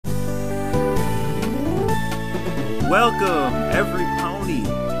Welcome, every pony,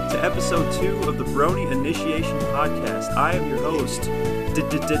 to episode 2 of the Brony Initiation Podcast. I am your host,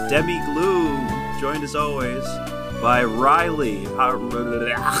 Demi Glue, joined as always by Riley.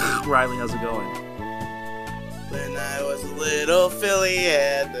 Riley, how's it going? When I was a little filly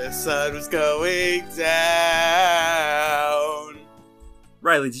and the sun was going down.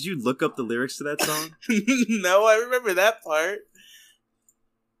 Riley, did you look up the lyrics to that song? No, I remember that part.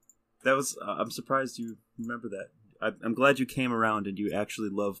 That was, I'm surprised you remember that. I'm glad you came around and you actually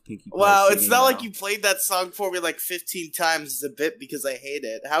love Pinkie Pie. Wow, it's not like you played that song for me like 15 times as a bit because I hate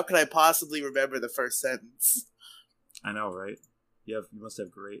it. How could I possibly remember the first sentence? I know, right? You must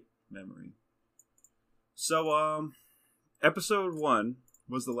have great memory. So, episode 1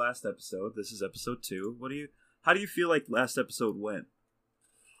 was the last episode. This is episode 2. How do you feel like last episode went?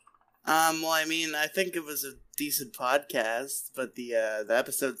 Well, I mean, I think it was a decent podcast, but the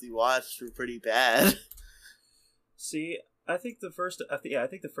episodes we watched were pretty bad. See, I think the first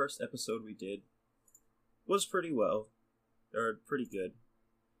episode we did was pretty good.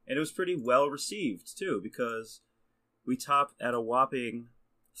 And it was pretty well received, too, because we topped at a whopping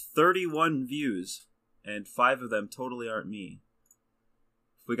 31 views, and 5 of them totally aren't me.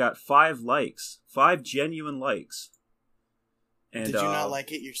 We got 5 likes, 5 genuine likes. And, did you not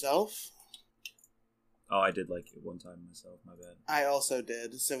like it yourself? Oh, I did like it one time myself, my bad. I also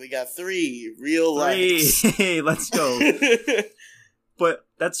did, so we got 3 real likes. Hey, let's go. But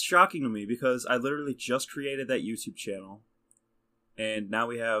that's shocking to me because I literally just created that YouTube channel, and now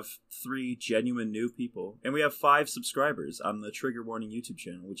we have 3 genuine new people, and we have 5 subscribers on the Trigger Warning YouTube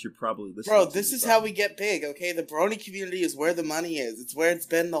channel, which you're probably listening to. Bro, this is how we get big, okay? The Brony community is where the money is. It's where it's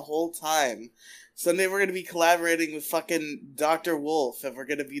been the whole time. Someday we're going to be collaborating with fucking Dr. Wolf, and we're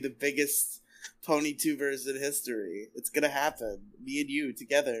going to be the biggest pony tubers in history. It's going to happen. Me and you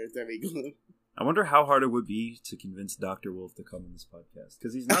together, Demi Glue. I wonder how hard it would be to convince Dr. Wolf to come on this podcast,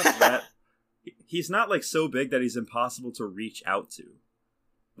 because he's not that... He's not, like, so big that he's impossible to reach out to.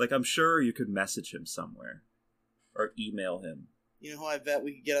 Like, I'm sure you could message him somewhere. Or email him. You know who I bet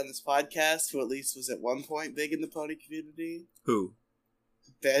we could get on this podcast, who at least was at one point big in the pony community? Who?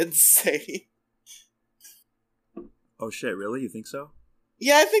 Ben Saint. Oh, shit, really? You think so?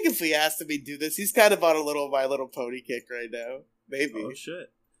 Yeah, I think if we asked him he'd do this. He's kind of on a little My Little Pony kick right now. Maybe. Oh,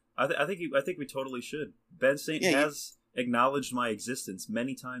 shit. I think we totally should. Ben Saint has acknowledged my existence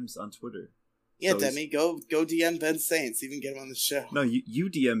many times on Twitter. Yeah, so Demi, go DM Ben Saint, so you can get him on the show. No, you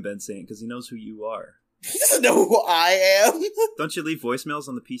DM Ben Saint, because he knows who you are. He doesn't know who I am. Don't you leave voicemails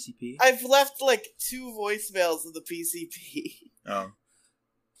on the PCP? I've left, like, 2 voicemails on the PCP. Oh.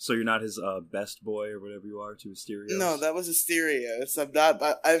 So you're not his best boy or whatever you are to Asterios? No, that was Asterios.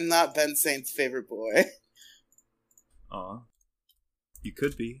 I'm not Ben Saint's favorite boy. Aw. You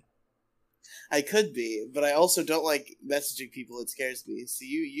could be. I could be, but I also don't like messaging people. It scares me. So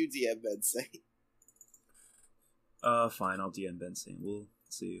you DM Ben Saint. Fine, I'll DM Ben Saint. We'll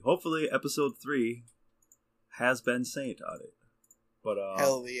see. Hopefully episode 3 has Ben Saint on it. But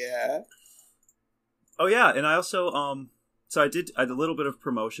hell yeah. Oh yeah, and I also so I did a little bit of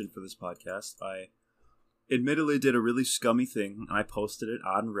promotion for this podcast. I admittedly did a really scummy thing, and I posted it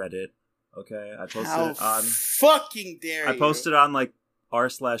on Reddit. Okay, I posted it on fucking dare you. I posted it on like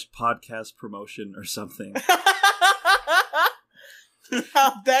r/podcast promotion or something.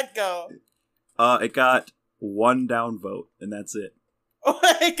 How'd that go? It got 1 downvote, and that's it. Oh,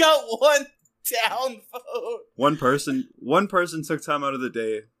 it got 1 downvote. One person took time out of the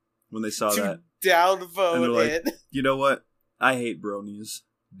day when they saw that. Downvote and they're like, it. You know what? I hate bronies.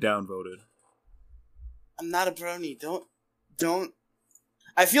 Downvoted. I'm not a brony. Don't.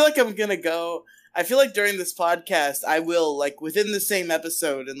 I feel like I'm gonna go. I feel like during this podcast, I will, like, within the same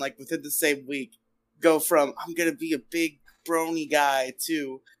episode and, like, within the same week, go from, I'm gonna be a big brony guy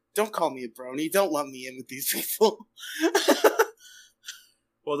to, don't call me a brony. Don't lump me in with these people.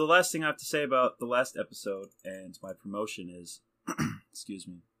 Well, the last thing I have to say about the last episode and my promotion is, excuse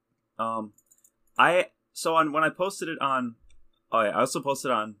me, when I posted it on, I also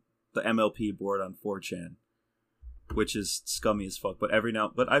posted on the MLP board on 4chan, which is scummy as fuck. But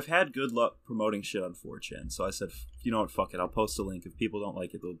I've had good luck promoting shit on 4chan, so I said, you know what, fuck it, I'll post a link. If people don't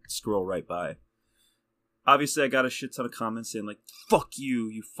like it, they'll scroll right by. Obviously, I got a shit ton of comments saying like, "Fuck you,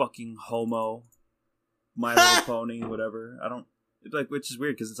 you fucking homo, My Little Pony, whatever." I don't like, which is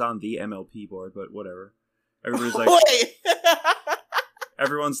weird because it's on the MLP board, but whatever. Everybody's like, wait.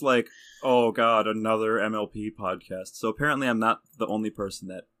 Everyone's like, oh god, another MLP podcast. So apparently I'm not the only person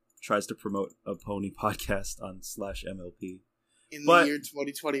that tries to promote a pony podcast on /MLP. In the year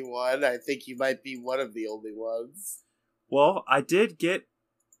 2021, I think you might be one of the only ones. Well, I did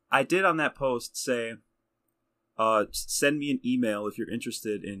on that post say, send me an email if you're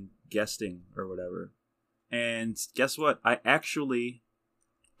interested in guesting or whatever. And guess what? I actually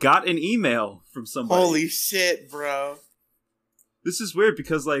got an email from somebody. Holy shit, bro. This is weird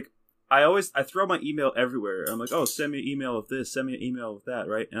because, like, I throw my email everywhere. I'm like, oh, send me an email of this, send me an email of that,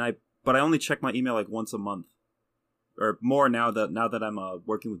 right? But I only check my email like once a month, or more now that I'm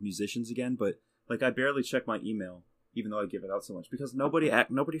working with musicians again. But like, I barely check my email, even though I give it out so much, because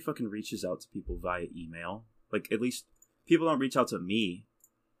nobody fucking reaches out to people via email. Like, at least people don't reach out to me.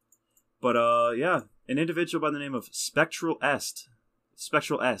 But yeah, an individual by the name of Spectral S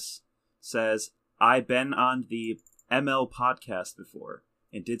says, I've been on the ML podcast before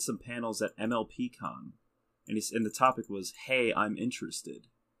and did some panels at MLPCon, and the topic was, hey, I'm interested.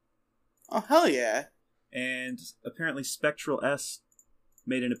 Oh, hell yeah. And apparently Spectral S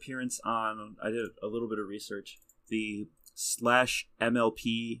made an appearance on, I did a little bit of research, the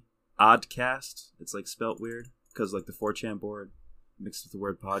 /MLP Oddcast. It's like spelt weird because like the 4chan board mixed with the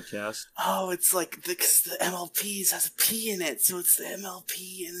word podcast. Oh, it's like because the MLPs has a P in it, so it's the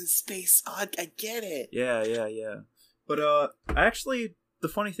MLP and then space odd. I get it. Yeah. But the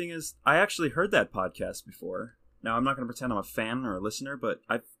funny thing is, I actually heard that podcast before. Now, I'm not going to pretend I'm a fan or a listener, but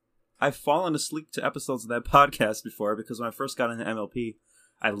I've fallen asleep to episodes of that podcast before, because when I first got into MLP,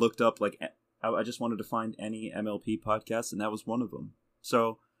 I looked up, like, I just wanted to find any MLP podcast, and that was one of them.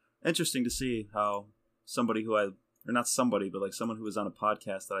 So, interesting to see how somebody who someone who was on a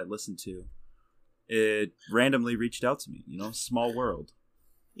podcast that I listened to, it randomly reached out to me, small world.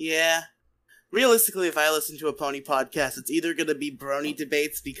 Yeah. Realistically, if I listen to a pony podcast, it's either going to be Brony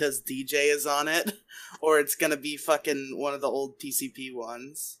debates because DJ is on it, or it's going to be fucking one of the old PCP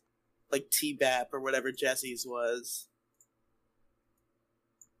ones. Like T-Bap or whatever Jesse's was.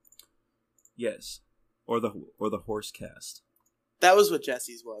 Yes. Or the Horsecast. That was what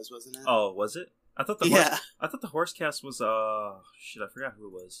Jesse's was, wasn't it? Oh, was it? I thought the Horsecast was I forgot who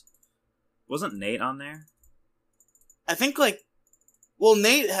it was. Wasn't Nate on there? I think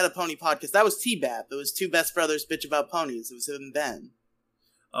Nate had a pony podcast. That was T-Bap. It was two best brothers bitch about ponies. It was him and Ben.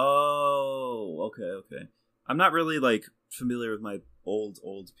 Oh, okay. I'm not really like familiar with my old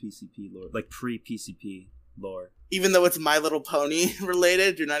PCP lore, like pre-PCP lore. Even though it's My Little Pony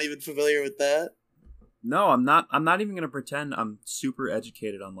related, you're not even familiar with that? No, I'm not even going to pretend I'm super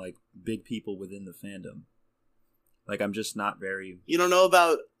educated on, like, big people within the fandom. Like, I'm just not very... You don't know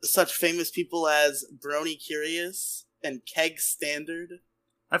about such famous people as Brony Curious and Keg Standard?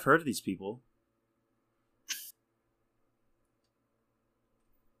 I've heard of these people.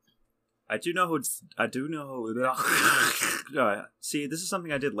 I do know who... See, this is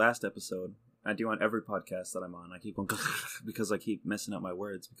something I did last episode. I do on every podcast that I'm on. I keep going because I keep messing up my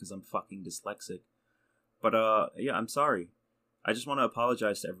words because I'm fucking dyslexic. But, yeah, I'm sorry. I just want to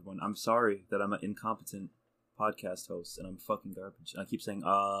apologize to everyone. I'm sorry that I'm an incompetent podcast host and I'm fucking garbage. And I keep saying,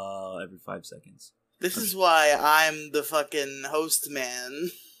 every 5 seconds. This is why I'm the fucking host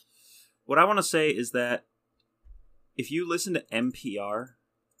man. What I want to say is that if you listen to NPR,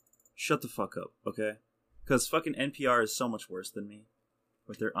 shut the fuck up, okay? Because fucking NPR is so much worse than me.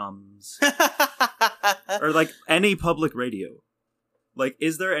 With their ums. Or, like, any public radio. Like,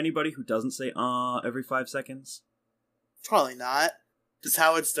 is there anybody who doesn't say, every 5 seconds? Probably not. Does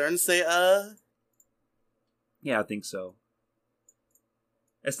Howard Stern say, Yeah, I think so.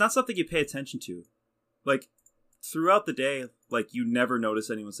 It's not something you pay attention to. Like, throughout the day, like, you never notice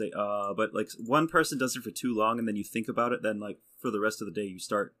anyone say, but, like, one person does it for too long, and then you think about it, then, like, for the rest of the day, you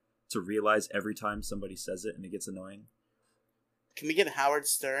start to realize every time somebody says it, and it gets annoying. Can we get Howard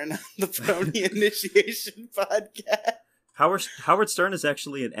Stern on the Brony Initiation podcast? Howard Stern is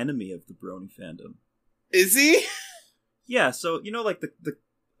actually an enemy of the Brony fandom. Is he? Yeah, so, like,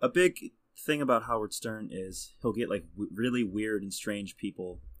 a big thing about Howard Stern is he'll get, like, really weird and strange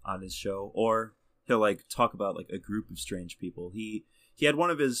people on his show, or he'll, like, talk about, like, a group of strange people. He had one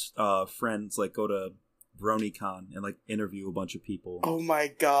of his friends, like, go to BronyCon and, like, interview a bunch of people. Oh my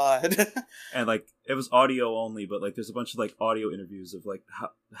god. And, like, it was audio only, but, like, there's a bunch of, like, audio interviews of, like,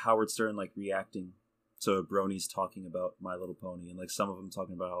 Howard Stern, like, reacting to Brony's talking about My Little Pony, and, like, some of them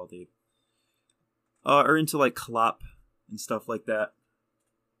talking about how they are into, like, clop and stuff like that.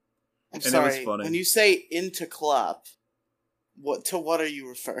 I'm sorry, it was funny. When you say into clop, what are you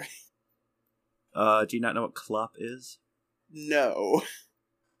referring? Do you not know what clop is? No.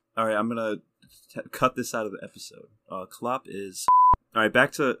 Alright, I'm gonna cut this out of the episode. Clop is... Alright,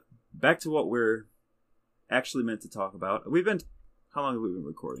 back to what we're actually meant to talk about. How long have we been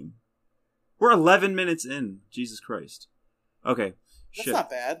recording? We're 11 minutes in. Jesus Christ. Okay. That's not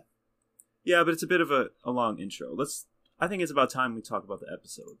bad. Yeah, but it's a bit of a long intro. I think it's about time we talk about the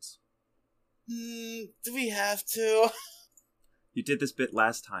episodes. Do we have to? You did this bit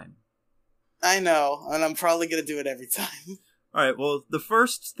last time. I know, and I'm probably gonna do it every time. Alright, well, the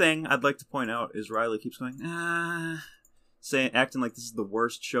first thing I'd like to point out is Riley keeps going, acting like this is the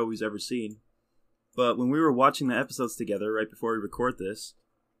worst show he's ever seen. But when we were watching the episodes together right before we record this,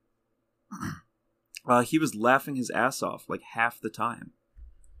 he was laughing his ass off like half the time.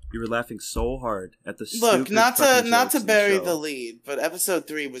 You were laughing so hard at the stupid Look, not to bury the the lead, but episode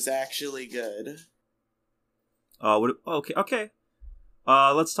 3 was actually good. Okay.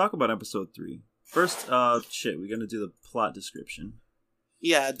 Let's talk about episode 3. First, we're gonna do the plot description.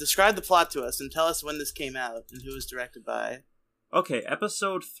 Yeah, describe the plot to us and tell us when this came out and who it was directed by. Okay,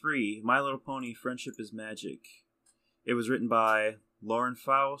 episode 3, My Little Pony: Friendship is Magic. It was written by Lauren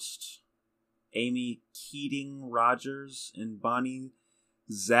Faust, Amy Keating Rogers, and Bonnie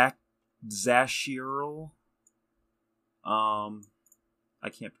Zashiral. I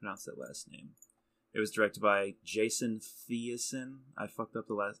can't pronounce that last name. It was directed by Jason Thiessen. I fucked up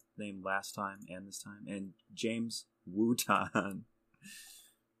the last name last time and this time. And James Wooten.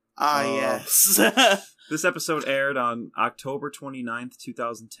 Yes. This episode aired on October 29th,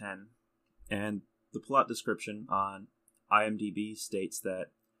 2010. And the plot description on IMDb states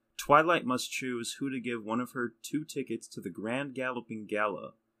that Twilight must choose who to give one of her 2 tickets to the Grand Galloping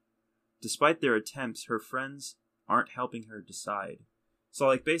Gala. Despite their attempts, her friends aren't helping her decide.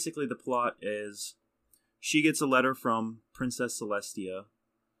 So, basically the plot is she gets a letter from Princess Celestia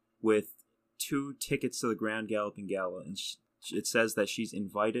with 2 tickets to the Grand Galloping Gala, and it says that she's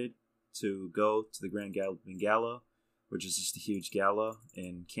invited to go to the Grand Galloping Gala, which is just a huge gala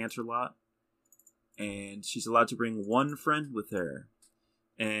in Canterlot, and she's allowed to bring 1 friend with her.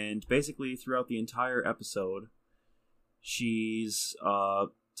 And basically, throughout the entire episode, she's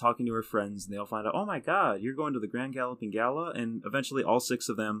talking to her friends, and they all find out, oh my god, you're going to the Grand Galloping Gala? And eventually all 6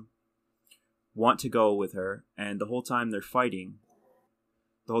 of them want to go with her, and the whole time they're fighting.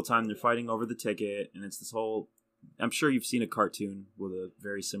 The whole time they're fighting over the ticket, and it's this whole... I'm sure you've seen a cartoon with a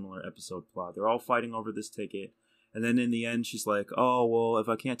very similar episode plot. They're all fighting over this ticket, and then in the end she's like, oh, well, if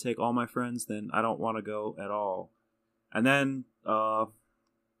I can't take all my friends, then I don't want to go at all. And then,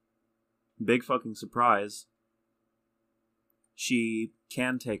 big fucking surprise, she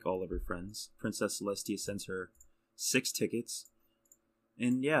can take all of her friends. Princess Celestia sends her 6 tickets.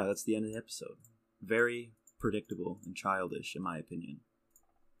 And yeah, that's the end of the episode. Very predictable and childish, in my opinion.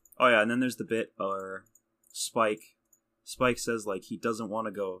 Oh yeah, and then there's the bit where Spike says, he doesn't want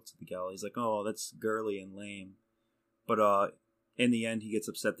to go to the gala. He's like, oh, that's girly and lame. But in the end, he gets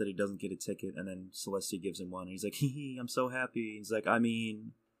upset that he doesn't get a ticket, and then Celestia gives him one. And he's like, hee, I'm so happy. He's like,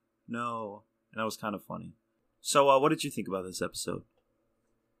 no. And that was kind of funny. So, what did you think about this episode?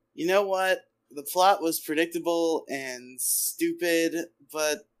 You know what? The plot was predictable and stupid,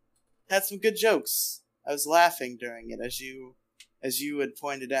 but had some good jokes. I was laughing during it, as you had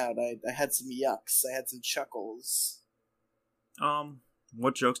pointed out. I had some yucks. I had some chuckles.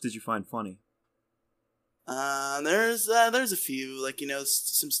 What jokes did you find funny? There's a few,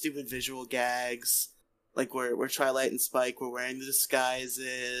 some stupid visual gags, where Twilight and Spike were wearing the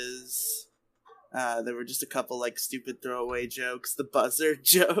disguises. There were just a couple, stupid throwaway jokes. The buzzard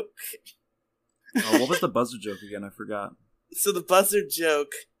joke. Oh, what was the buzzard joke again? I forgot. So the buzzard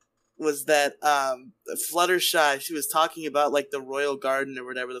joke was that, Fluttershy, she was talking about, the royal garden or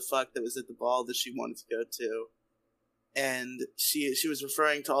whatever the fuck that was at the ball that she wanted to go to. And she was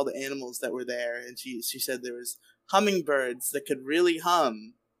referring to all the animals that were there, and she said there was hummingbirds that could really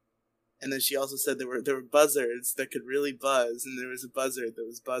hum. And then she also said there were buzzards that could really buzz, and there was a buzzard that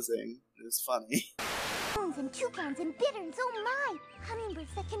was buzzing. It was funny. And toucans and bitterns, oh my!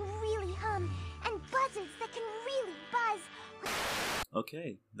 Hummingbirds that can really hum, and buzzards that can really buzz.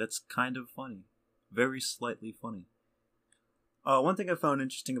 Okay, that's kind of funny. Very slightly funny. One thing I found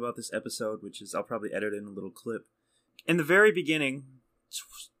interesting about this episode, which is I'll probably edit in a little clip. In the very beginning,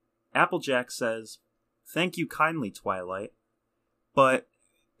 Applejack says, "Thank you kindly, Twilight," but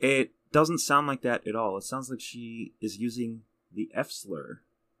it doesn't sound like that at all. It sounds like she is using the F slur.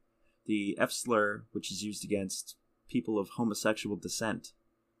 The F slur, which is used against people of homosexual descent.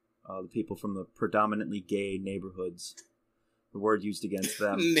 The people from the predominantly gay neighborhoods. The word used against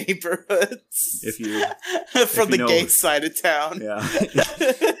them. Neighborhoods? From the gay side of town. Yeah.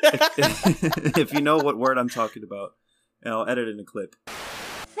 If you know what word I'm talking about, I'll edit in a clip.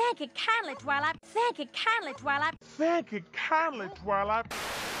 Thank you kindly, Twilight. Thank you kindly, Twilight. Thank you kindly, Twilight.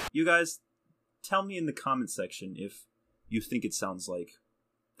 You guys, tell me in the comment section if you think it sounds like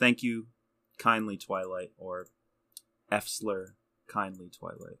 "Thank you kindly, Twilight" or F slur kindly,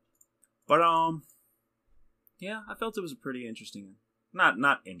 Twilight. But yeah, I felt it was a pretty interesting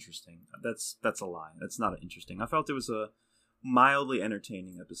Not interesting. That's a lie. That's not interesting. I felt it was a mildly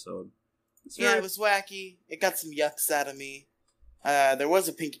entertaining episode. It was wacky. It got some yucks out of me. There was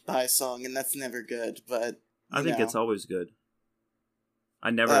a Pinkie Pie song, and that's never good, but I think it's always good. I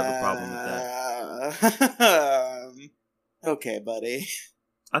never have a problem with that. Okay, buddy.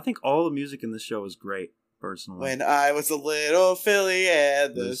 I think all the music in this show is great, personally. When I was a little filly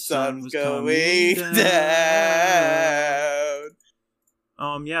and the sun was going down.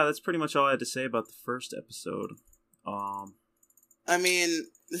 Yeah, that's pretty much all I had to say about the first episode. I mean,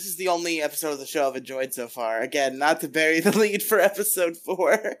 this is the only episode of the show I've enjoyed so far. Again, not to bury the lead for episode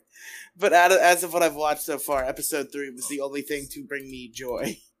 4, but as of what I've watched so far, episode 3 was the only thing to bring me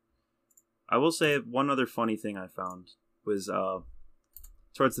joy. I will say one other funny thing I found was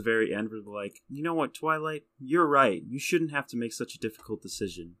towards the very end, where they're like, you know what, Twilight, you're right. You shouldn't have to make such a difficult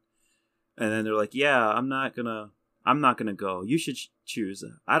decision. And then they're like, yeah, I'm not gonna go. You should choose.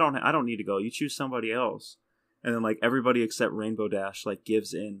 I don't need to go. You choose somebody else. And then, like, everybody except Rainbow Dash, like,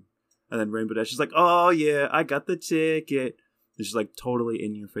 gives in. And then Rainbow Dash is like, oh, yeah, I got the ticket. And she's, like, totally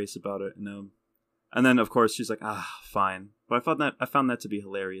in your face about it. And then, of course, she's like, fine. But I found that to be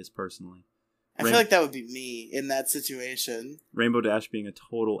hilarious, personally. I feel like that would be me in that situation. Rainbow Dash being a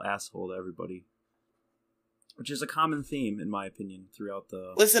total asshole to everybody. Which is a common theme, in my opinion, throughout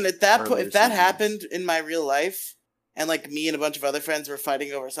the... Listen, at that point, if that happened in my real life, and, like, me and a bunch of other friends were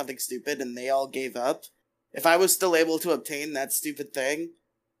fighting over something stupid, and they all gave up... If I was still able to obtain that stupid thing,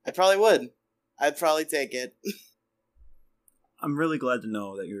 I probably would. I'd probably take it. I'm really glad to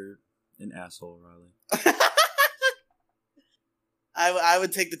know that you're an asshole, Riley. I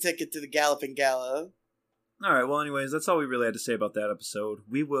would take the ticket to the Galloping Gala. Alright, well anyways, that's all we really had to say about that episode.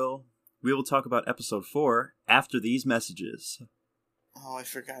 We will talk about episode 4 after these messages. Oh, I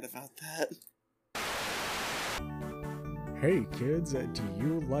forgot about that. Hey kids, do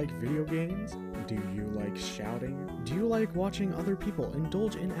you like video games? Do you like shouting? Do you like watching other people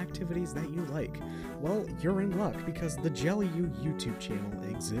indulge in activities that you like? Well, you're in luck because the Jelly You YouTube channel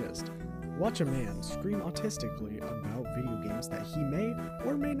exists. Watch a man scream autistically about video games that he may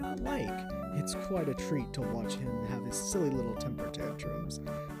or may not like. It's quite a treat to watch him have his silly little temper tantrums.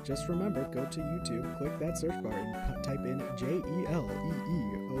 Just remember, go to YouTube, click that search bar, and type in JELEEOO.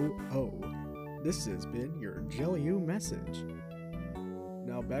 This has been your Jelly You message.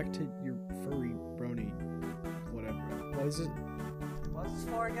 Now back to your furry brony, whatever. What's this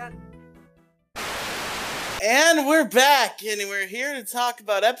for again? And we're back, and we're here to talk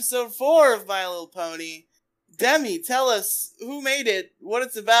about episode 4 of My Little Pony. Demi, tell us who made it, what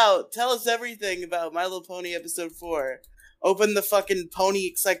it's about. Tell us everything about My Little Pony episode 4. Open the fucking pony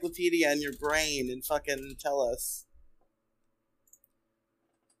encyclopedia in your brain and fucking tell us.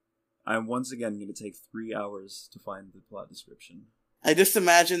 I'm once again going to take 3 hours to find the plot description. I just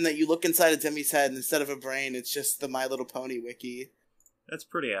imagine that you look inside of Demi's head, and instead of a brain, it's just the My Little Pony wiki. That's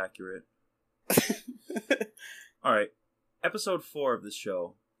pretty accurate. Alright, episode 4 of this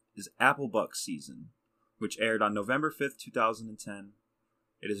show is Applebuck Season, which aired on November 5th, 2010.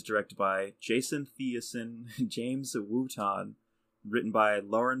 It is directed by Jason Thiessen, James Wooton, written by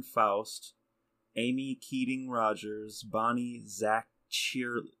Lauren Faust, Amy Keating-Rogers, Bonnie Zashirley.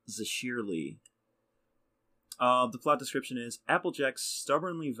 The plot description is, Applejack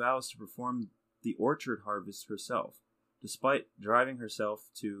stubbornly vows to perform the orchard harvest herself, despite driving herself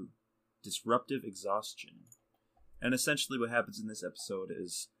to disruptive exhaustion. And essentially what happens in this episode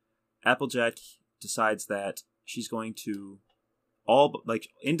is Applejack decides that she's going to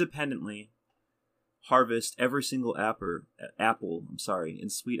independently harvest every single apple in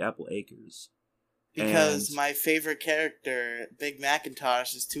Sweet Apple Acres. Because my favorite character, Big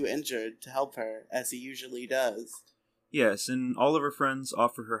Macintosh, is too injured to help her, as he usually does. Yes, and all of her friends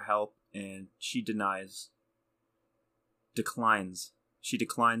offer her help, and she declines. She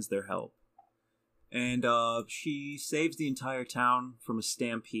declines their help. And she saves the entire town from a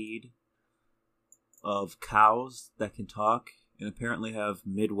stampede of cows that can talk and apparently have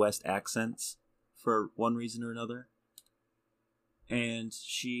Midwest accents for one reason or another. And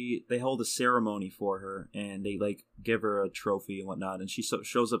they hold a ceremony for her, and they give her a trophy and whatnot. And she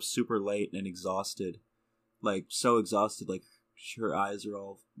shows up super late and exhausted, so exhausted, her eyes are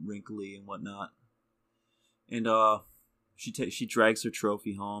all wrinkly and whatnot. And she drags her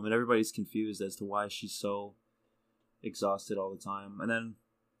trophy home, and everybody's confused as to why she's so exhausted all the time. And then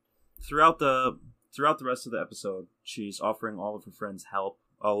throughout the rest of the episode, she's offering all of her friends help,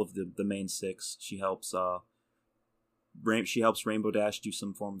 all of the main 6. She helps Rainbow Dash do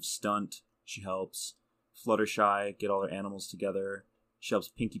some form of stunt. She helps Fluttershy get all her animals together. She helps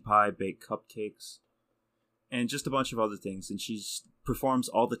Pinkie Pie bake cupcakes. And just a bunch of other things. And she's performs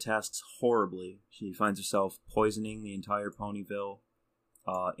all the tasks horribly. She finds herself poisoning the entire Ponyville,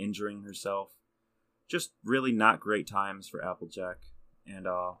 injuring herself. Just really not great times for Applejack. And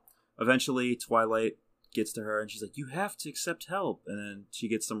eventually Twilight gets to her and she's like, you have to accept help. And then she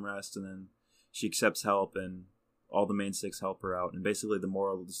gets some rest and then she accepts help and all the main six help her out. And basically the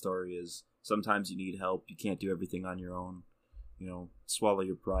moral of the story is sometimes you need help. You can't do everything on your own. You know, swallow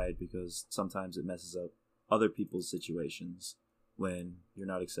your pride because sometimes it messes up other people's situations when you're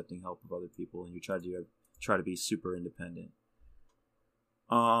not accepting help of other people and you try to be super independent.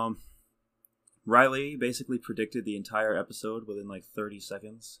 Riley basically predicted the entire episode within like 30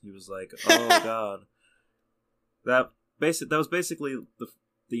 seconds. He was like, "Oh God." That was basically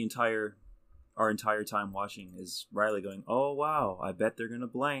our entire time watching is Riley going, "Oh wow, I bet they're gonna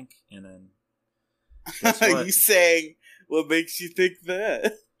blank," and then guess what? You saying, "What makes you think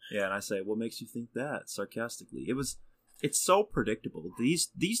that?" Yeah, and I say, "What makes you think that?" sarcastically. It's so predictable.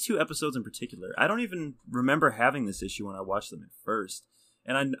 These two episodes in particular, I don't even remember having this issue when I watched them at first,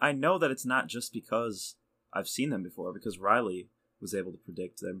 and I know that it's not just because I've seen them before, because Riley was able to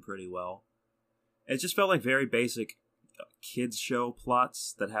predict them pretty well. It just felt like very basic kids show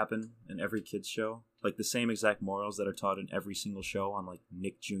plots that happen in every kids show, like the same exact morals that are taught in every single show on like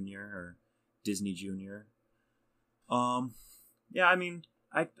Nick Jr. or Disney Jr. Yeah, I mean,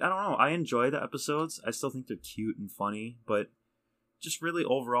 I don't know. I enjoy the episodes. I still think they're cute and funny, but just really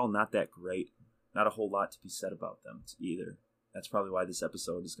overall not that great. Not a whole lot to be said about them either. That's probably why this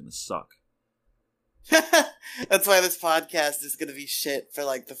episode is gonna suck. That's why this podcast is gonna be shit for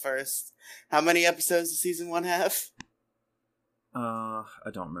like the first. How many episodes does season 1 have? I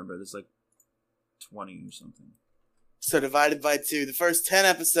don't remember. There's like 20 or something. So divided by 2, the first 10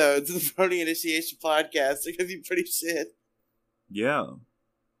 episodes of the Brony Initiation podcast are gonna be pretty shit. Yeah.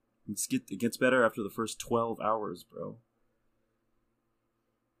 It gets better after the first 12 hours, bro.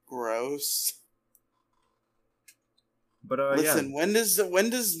 Gross. But listen, yeah. when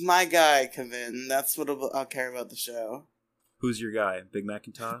does my guy come in? That's what I'll care about the show. Who's your guy? Big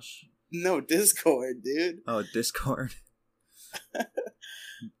Macintosh? No, Discord, dude. Oh, Discord.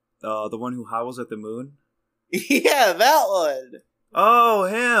 The one who howls at the moon? Yeah, that one. Oh,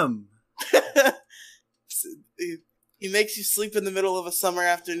 him. He makes you sleep in the middle of a summer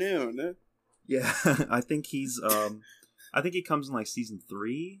afternoon. Yeah, I think he's I think he comes in like season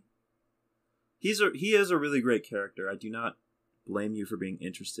 3. He is a really great character. I do not blame you for being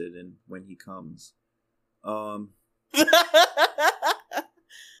interested in when he comes. Why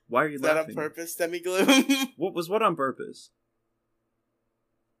are you laughing? Is that on purpose, Demigloom? What on purpose?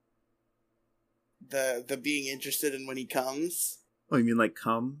 The being interested in when he comes. Oh, you mean like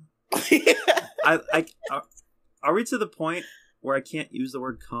come? Yeah. Are we to the point where I can't use the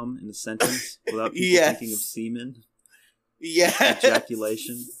word come in a sentence without people Yes. thinking of semen? Yeah.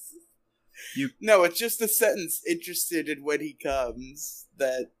 Ejaculation? No, it's just the sentence "interested in when he comes"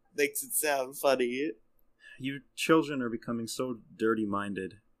 that makes it sound funny. You children are becoming so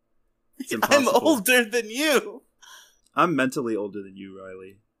dirty-minded. It's I'm impossible. older than you. I'm mentally older than you,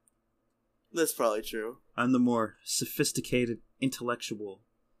 Riley. That's probably true. I'm the more sophisticated intellectual.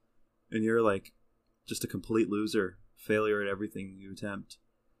 And you're like just a complete loser. Failure at everything you attempt.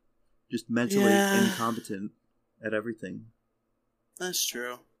 Just mentally incompetent at everything. That's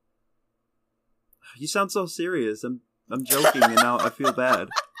true. You sound so serious. I'm joking and now I feel bad.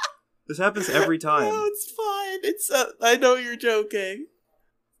 This happens every time. No, it's fine. It's I know you're joking.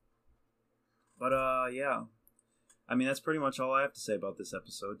 But yeah. I mean, that's pretty much all I have to say about this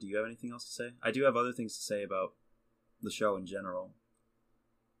episode. Do you have anything else to say? I do have other things to say about the show in general.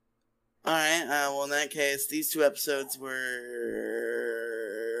 Alright, well in that case, these 2 episodes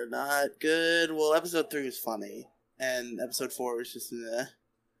were not good. Well, episode 3 was funny, and episode 4 was just Oh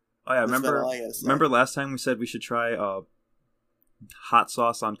yeah, remember last time we said we should try hot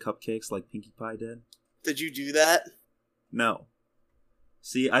sauce on cupcakes like Pinkie Pie did? Did you do that? No.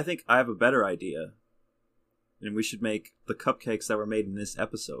 See, I think I have a better idea. And we should make the cupcakes that were made in this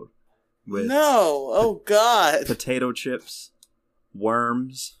episode. With oh god. Potato chips,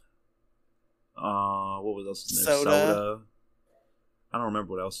 worms, what was else in there? Soda. I don't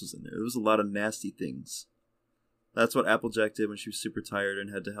remember what else was in there. There was a lot of nasty things. That's what Applejack did when she was super tired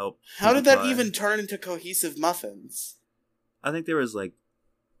and had to help. How did that even turn into cohesive muffins? I think there was like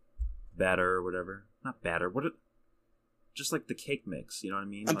batter or whatever. Not batter. Just like the cake mix, you know what I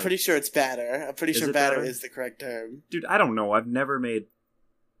mean? I'm pretty sure it's batter. I'm pretty sure batter is the correct term. Dude, I don't know. I've never made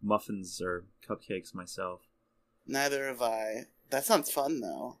muffins or cupcakes myself. Neither have I. That sounds fun,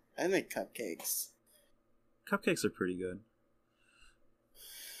 though. I make cupcakes. Cupcakes are pretty good.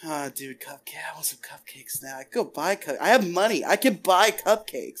 Ah, dude, I want some cupcakes now. I can go buy I have money. I can buy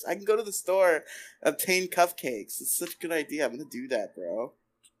cupcakes. I can go to the store, obtain cupcakes. It's such a good idea. I'm gonna do that, bro.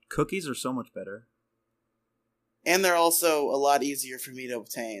 Cookies are so much better. And they're also a lot easier for me to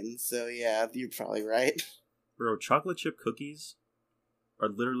obtain. So yeah, you're probably right. Bro, chocolate chip cookies are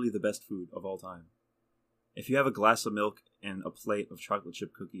literally the best food of all time. If you have a glass of milk and a plate of chocolate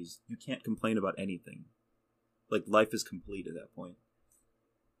chip cookies, you can't complain about anything. Like, life is complete at that point.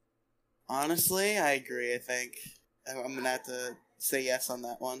 Honestly, I agree, I think. I'm gonna have to say yes on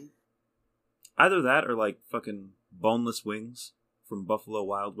that one. Either that or, like, fucking boneless wings from Buffalo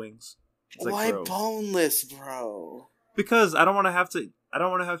Wild Wings. It's like, Why bro, boneless, bro? because I don't want to have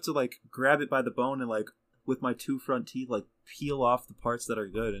to, like, grab it by the bone and, like, with my 2 front teeth, like, peel off the parts that are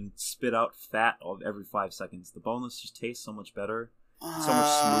good and spit out fat every 5 seconds. The boneless just tastes so much better, so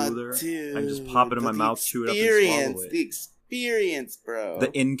much smoother. Dude, I can just pop it in my mouth, chew it up, and swallow it. The experience, bro.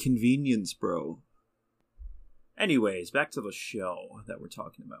 The inconvenience, bro. Anyways, back to the show that we're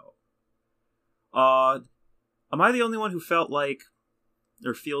talking about. Am I the only one who felt like,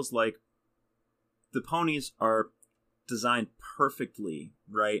 or feels like, the ponies are designed perfectly,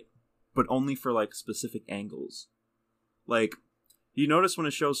 right? But only for, like, specific angles. Like, you notice when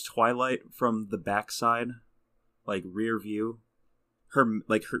it shows Twilight from the backside, like, rear view, her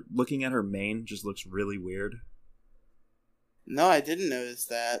looking at her mane just looks really weird. No, I didn't notice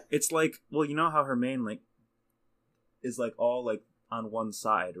that. It's like, well, you know how her mane, like, is, like, all, like, on one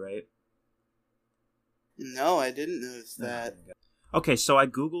side, right? No, I didn't notice that. Okay, so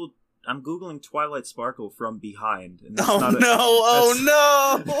I'm Googling Twilight Sparkle from behind. And That's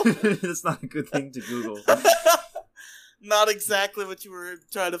not a good thing to Google. Not exactly what you were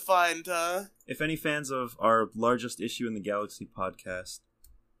trying to find, huh? If any fans of our Largest Issue in the Galaxy podcast,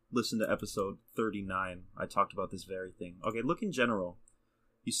 listen to episode 39. I talked about this very thing. Okay, look in general.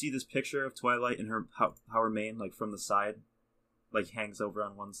 You see this picture of Twilight and how her mane, like, from the side, like, hangs over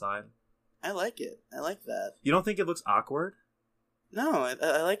on one side? I like it. I like that. You don't think it looks awkward? No,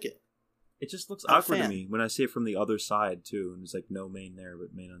 I like it. It just looks I'm a awkward to fan. me when I see it from the other side, too. And there's, like, no mane there,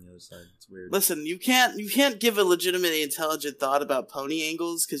 but mane on the other side. It's weird. Listen, you can't give a legitimately intelligent thought about pony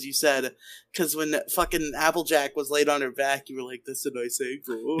angles because when fucking Applejack was laid on her back, you were like, "This is a nice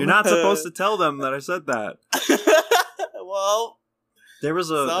angle." You're not supposed to tell them that I said that. Well, There was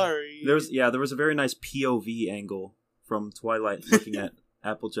sorry. There was a very nice POV angle from Twilight looking at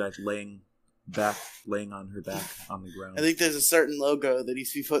Applejack laying on her back on the ground. I think there's a certain logo that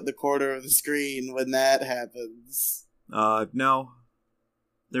needs to be put in the corner of the screen when that happens. No.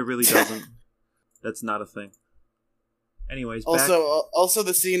 There really doesn't. That's not a thing. Anyways, Also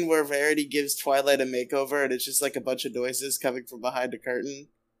the scene where Verity gives Twilight a makeover and it's just like a bunch of noises coming from behind a curtain.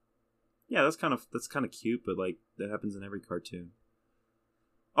 Yeah, that's kind of cute, but, like, that happens in every cartoon.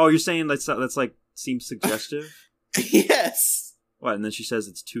 Oh, you're saying that's like seems suggestive? Yes. What? And then she says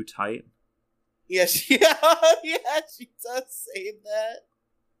it's too tight. Yeah, she does say that.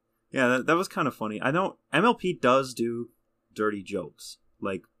 Yeah, that was kind of funny. I know MLP does do dirty jokes,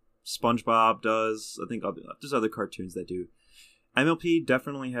 like SpongeBob does. I think there's other cartoons that do. MLP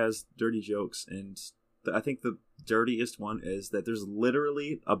definitely has dirty jokes, and I think the dirtiest one is that there's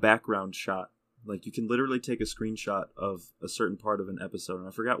literally a background shot. Like, you can literally take a screenshot of a certain part of an episode, and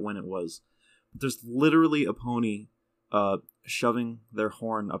I forgot when it was. But there's literally a pony shoving their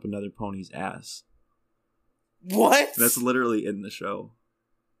horn up another pony's ass. What? That's literally in the show.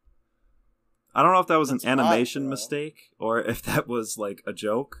 I don't know if that was an animation mistake or if that was, like, a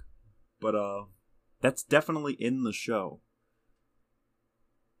joke, but that's definitely in the show.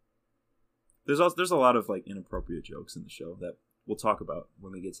 There's a lot of, like, inappropriate jokes in the show that we'll talk about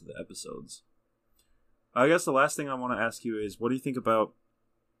when we get to the episodes. I guess the last thing I want to ask you is, what do you think about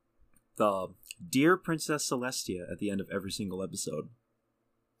the Dear Princess Celestia at the end of every single episode?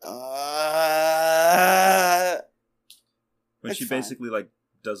 When she basically, like,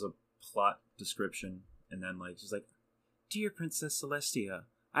 does a plot description and then, like, she's like, Dear Princess Celestia,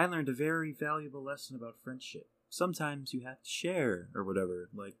 I learned a very valuable lesson about friendship. Sometimes you have to share, or whatever.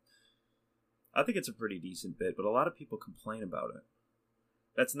 Like, I think it's a pretty decent bit, but a lot of people complain about it.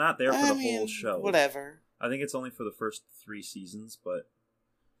 That's not there for the whole show. Whatever. I think it's only for the first 3 seasons, but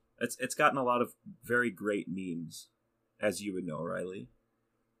it's gotten a lot of very great memes, as you would know, Riley.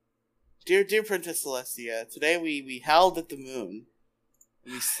 Dear Princess Celestia, today we howled at the moon.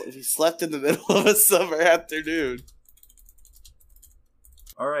 We slept in the middle of a summer afternoon.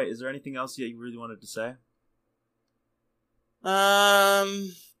 Alright, is there anything else that you really wanted to say?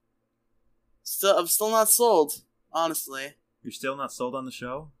 I'm still not sold, honestly. You're still not sold on the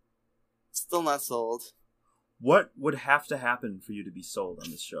show? Still not sold. what would have to happen for you to be sold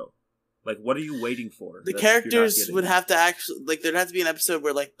on this show? Like, what are you waiting for? The that you're not characters getting? would have to actually, like, there'd have to be an episode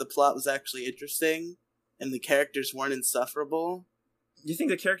where, like, the plot was actually interesting and the characters weren't insufferable. You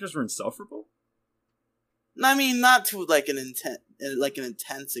think the characters were insufferable? I mean, not to, like, an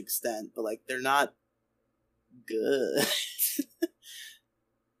intense extent, but, like, they're not good.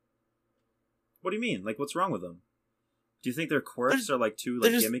 What do you mean? Like, what's wrong with them? Do you think their quirks are, like, too,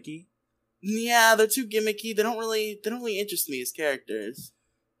 like, gimmicky? Yeah, they're too gimmicky. They don't really interest me as characters.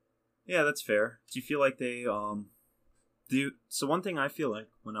 Yeah, that's fair. Do you feel like they, So one thing I feel like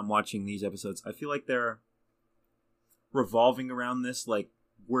when I'm watching these episodes, I feel like they're revolving around this, like,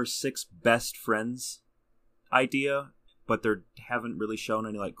 we're 6 best friends idea, but they haven't really shown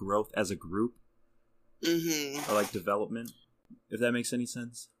any, like, growth as a group. Mm-hmm. Or, like, development. If that makes any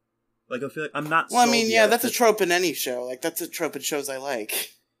sense. Like, I feel like I'm not Well, I mean, yeah, that's a trope in any show. Like, that's a trope in shows I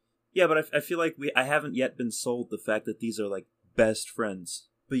like. Yeah, but I feel like I haven't yet been sold the fact that these are, like, best friends.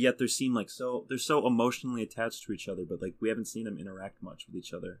 But yet they're so emotionally attached to each other, but, like, we haven't seen them interact much with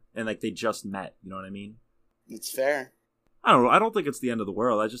each other. And, like, they just met, you know what I mean? It's fair. I don't know, I don't think it's the end of the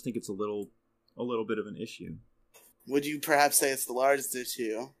world, I just think it's a little bit of an issue. Would you perhaps say it's the largest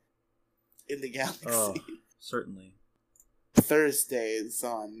issue in the galaxy? Oh, certainly. Thursdays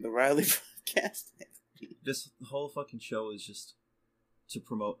on the Riley podcast. This whole fucking show is just to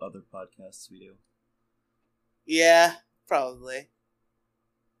promote other podcasts we do. Yeah, probably.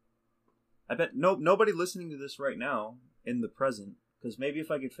 I bet nobody listening to this right now in the present, because maybe if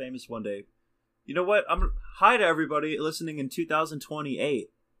I get famous one day, you know what? Hi to everybody listening in 2028.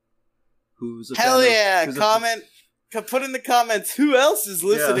 Who's a hell yeah! Comment. Put in the comments who else is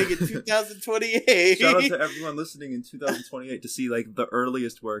listening in 2028. Shout out to everyone listening in 2028 to see, like, the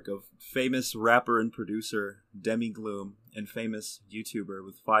earliest work of famous rapper and producer Demi Gloom and famous YouTuber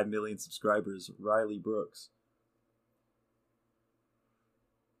with 5 million subscribers Riley Brooks.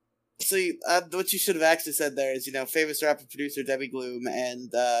 So what you should have actually said there is, famous rapper producer Demi Gloom and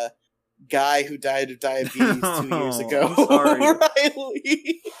guy who died of diabetes 2 years ago. I'm sorry.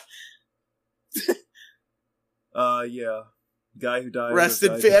 Riley. Yeah. Guy who died. Rest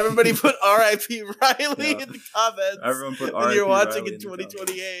in peace. Everybody put R.I.P. Riley in the comments. Everyone put R.I.P. When you're watching Riley in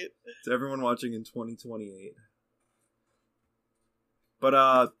 2028. To everyone watching in 2028.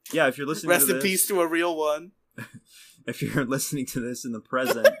 But, yeah, if you're listening Rest to in this... peace to a real one. If you're listening to this in the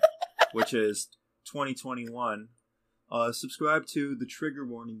present, which is 2021, subscribe to the Trigger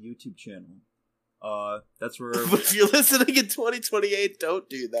Warning YouTube channel. That's where... But if you're listening in 2028, don't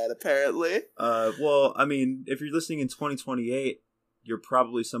do that, apparently. Well, I mean, if you're listening in 2028, you're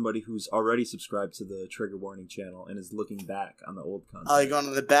probably somebody who's already subscribed to the Trigger Warning channel and is looking back on the old content. Oh, you're going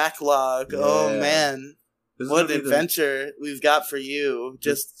to the backlog. Yeah. Oh, man. What an adventure we've got for you.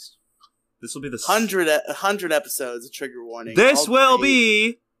 Just... This will be the 100 episodes of Trigger Warning. This will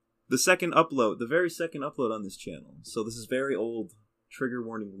be the second upload, the very second upload on this channel. So this is very old Trigger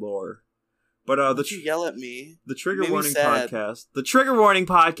Warning lore. But you yell at me. The Trigger Warning podcast. The Trigger Warning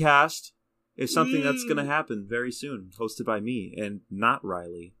podcast is something that's going to happen very soon, hosted by me and not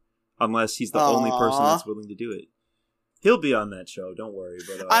Riley, unless he's the only person that's willing to do it. He'll be on that show. Don't worry.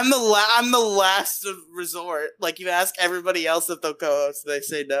 But I'm the last of resort. Like, you ask everybody else if they'll co-host, they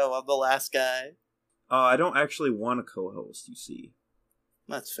say no. I'm the last guy. I don't actually want to co-host. You see,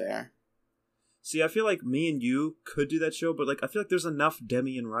 that's fair. See, I feel like me and you could do that show, but, like, I feel like there's enough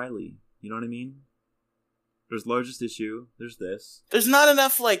Demi and Riley. You know what I mean? There's largest issue. There's this. There's not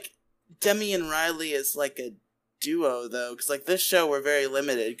enough, like, Demi and Riley as, like, a duo, though. Because, like, this show, we're very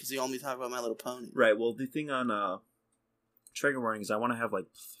limited because we only talk about My Little Pony. Right. Well, the thing on Trigger Warning is I want to have, like,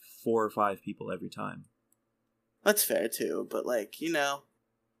 4 or 5 people every time. That's fair, too. But, like, you know.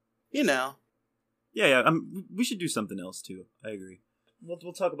 Yeah. We should do something else, too. I agree.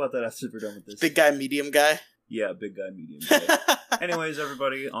 We'll talk about that after we're done with this. Big guy, medium guy? Yeah, big guy, medium guy. Anyways,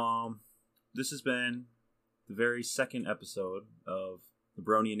 everybody, this has been the very second episode of the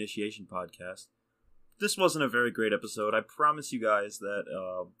Brony Initiation Podcast. This wasn't a very great episode. I promise you guys that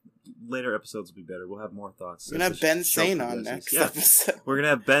later episodes will be better. We'll have more thoughts. We're going to have Ben Saint on next episode. We're going to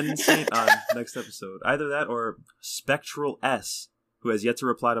have Ben Saint on next episode. Either that or Spectral S, who has yet to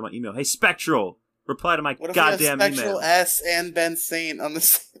reply to my email. Hey, Spectral! Reply to my goddamn email. Spectral S and Ben Saint on the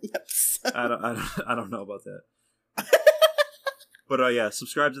same episode. I don't know about that. But yeah,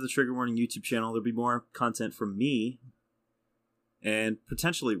 subscribe to the Trigger Warning YouTube channel. There'll be more content from me and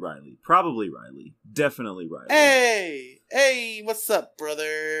potentially Riley. Probably Riley. Definitely Riley. Hey, what's up,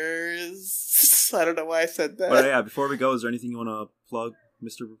 brothers? I don't know why I said that. But yeah, before we go, is there anything you want to plug,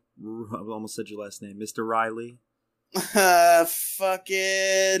 Mr. I almost said your last name, Mr. Riley?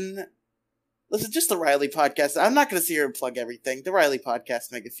 Fucking Listen, just the Riley podcast. I'm not going to sit here and plug everything. The Riley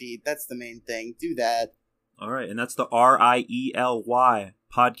podcast mega feed. That's the main thing. Do that. All right, and that's the RIELY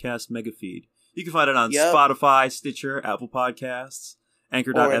podcast mega feed. You can find it on Spotify, Stitcher, Apple Podcasts,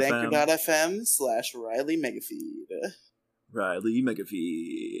 Anchor.fm. Or at Anchor.fm/Riley Megafeed. Riley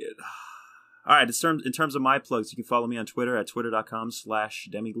Megafeed. All right, in terms of my plugs, you can follow me on Twitter at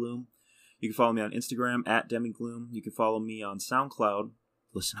twitter.com/demigloom. You can follow me on Instagram at demigloom. You can follow me on SoundCloud.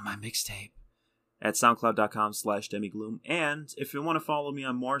 Listen to my mixtape at soundcloud.com/demigloom. And if you want to follow me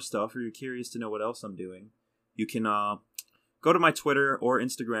on more stuff, or you're curious to know what else I'm doing, you can go to my Twitter or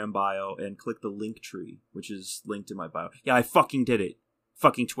Instagram bio and click the link tree, which is linked in my bio. Yeah, I fucking did it.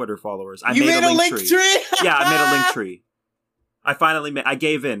 Fucking Twitter followers. I made a link tree. Yeah, I made a link tree. I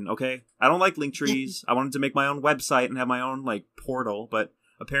gave in, okay? I don't like link trees. I wanted to make my own website and have my own, like, portal, but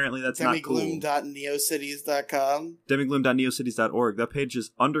apparently that's not cool. Demigloom.neocities.com. Demigloom.neocities.org. That page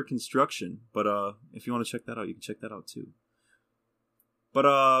is under construction, but if you want to check that out, you can check that out too. But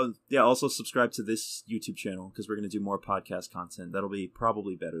yeah, also subscribe to this YouTube channel, because we're going to do more podcast content. That'll be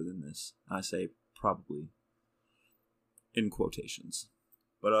probably better than this. I say probably in quotations.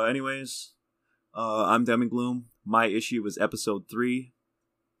 But anyways, I'm Demigloom. My issue was episode 3.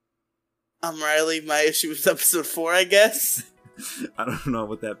 I'm Riley. My issue was episode 4, I guess. I don't know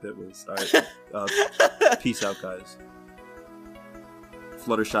what that bit was. All right. Peace out, guys.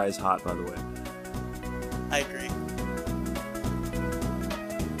 Fluttershy is hot, by the way. I agree.